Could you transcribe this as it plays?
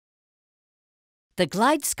The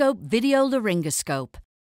GlideScope Video Laryngoscope.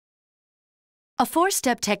 A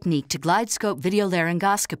four-step technique to GlideScope video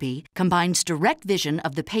laryngoscopy combines direct vision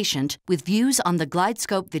of the patient with views on the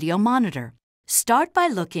GlideScope video monitor. Start by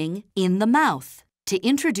looking in the mouth to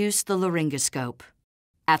introduce the laryngoscope,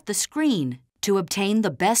 at the screen to obtain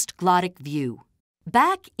the best glottic view,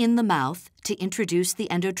 back in the mouth to introduce the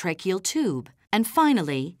endotracheal tube, and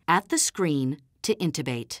finally, at the screen to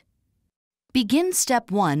intubate. Begin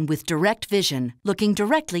step 1 with direct vision, looking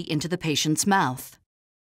directly into the patient's mouth.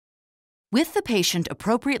 With the patient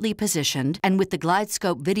appropriately positioned and with the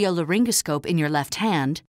GlideScope video laryngoscope in your left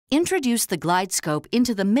hand, introduce the GlideScope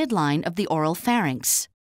into the midline of the oral pharynx.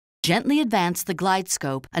 Gently advance the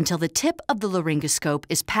GlideScope until the tip of the laryngoscope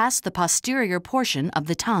is past the posterior portion of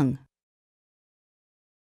the tongue.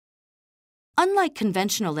 Unlike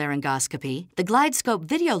conventional laryngoscopy, the GlideScope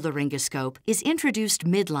video laryngoscope is introduced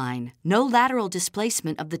midline. No lateral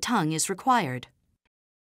displacement of the tongue is required.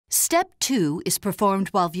 Step 2 is performed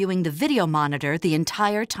while viewing the video monitor the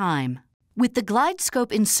entire time. With the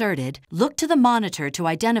GlideScope inserted, look to the monitor to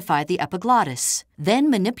identify the epiglottis.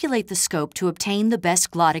 Then manipulate the scope to obtain the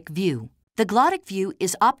best glottic view. The glottic view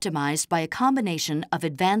is optimized by a combination of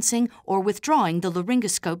advancing or withdrawing the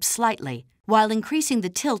laryngoscope slightly, while increasing the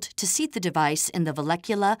tilt to seat the device in the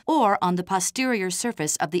vallecula or on the posterior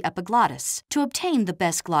surface of the epiglottis to obtain the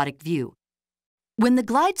best glottic view. When the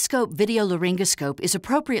GlideScope video laryngoscope is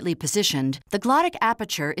appropriately positioned, the glottic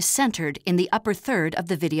aperture is centered in the upper third of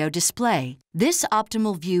the video display. This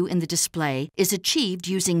optimal view in the display is achieved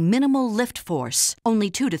using minimal lift force,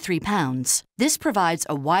 only 2 to 3 pounds. This provides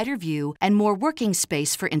a wider view and more working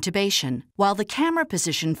space for intubation, while the camera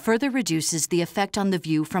position further reduces the effect on the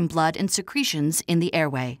view from blood and secretions in the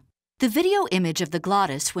airway. The video image of the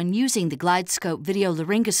glottis when using the GlideScope video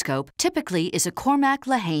laryngoscope typically is a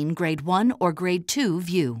Cormack-Lehane Grade 1 or Grade 2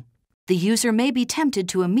 view. The user may be tempted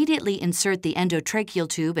to immediately insert the endotracheal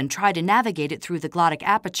tube and try to navigate it through the glottic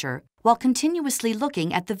aperture while continuously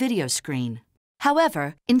looking at the video screen.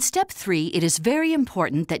 However, in Step 3, it is very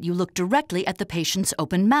important that you look directly at the patient's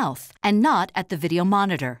open mouth and not at the video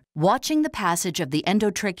monitor, watching the passage of the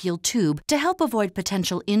endotracheal tube to help avoid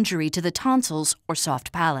potential injury to the tonsils or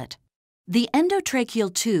soft palate. The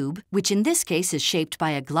endotracheal tube, which in this case is shaped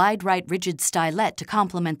by a glide-right rigid stylet to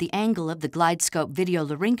complement the angle of the GlideScope video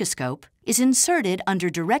laryngoscope, is inserted under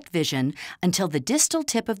direct vision until the distal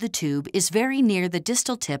tip of the tube is very near the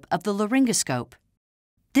distal tip of the laryngoscope.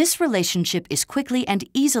 This relationship is quickly and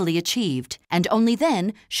easily achieved, and only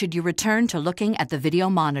then should you return to looking at the video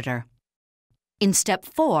monitor. In Step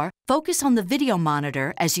 4, focus on the video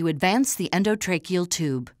monitor as you advance the endotracheal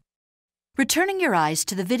tube. Returning your eyes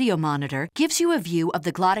to the video monitor gives you a view of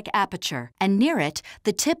the glottic aperture, and near it,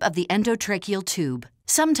 the tip of the endotracheal tube.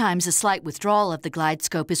 Sometimes a slight withdrawal of the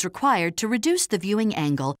GlideScope is required to reduce the viewing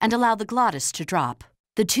angle and allow the glottis to drop.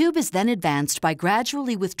 The tube is then advanced by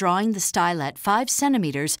gradually withdrawing the stylet 5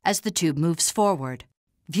 centimeters as the tube moves forward.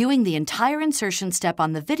 Viewing the entire insertion step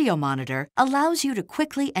on the video monitor allows you to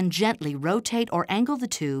quickly and gently rotate or angle the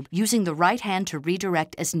tube using the right hand to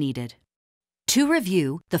redirect as needed. To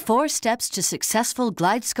review, the 4 steps to successful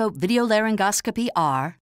GlideScope video laryngoscopy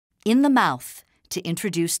are: in the mouth, to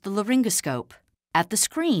introduce the laryngoscope; at the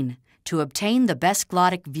screen, to obtain the best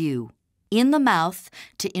glottic view; in the mouth,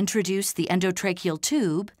 to introduce the endotracheal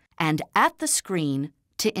tube; and at the screen,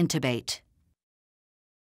 to intubate.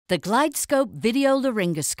 The GlideScope video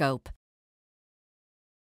laryngoscope.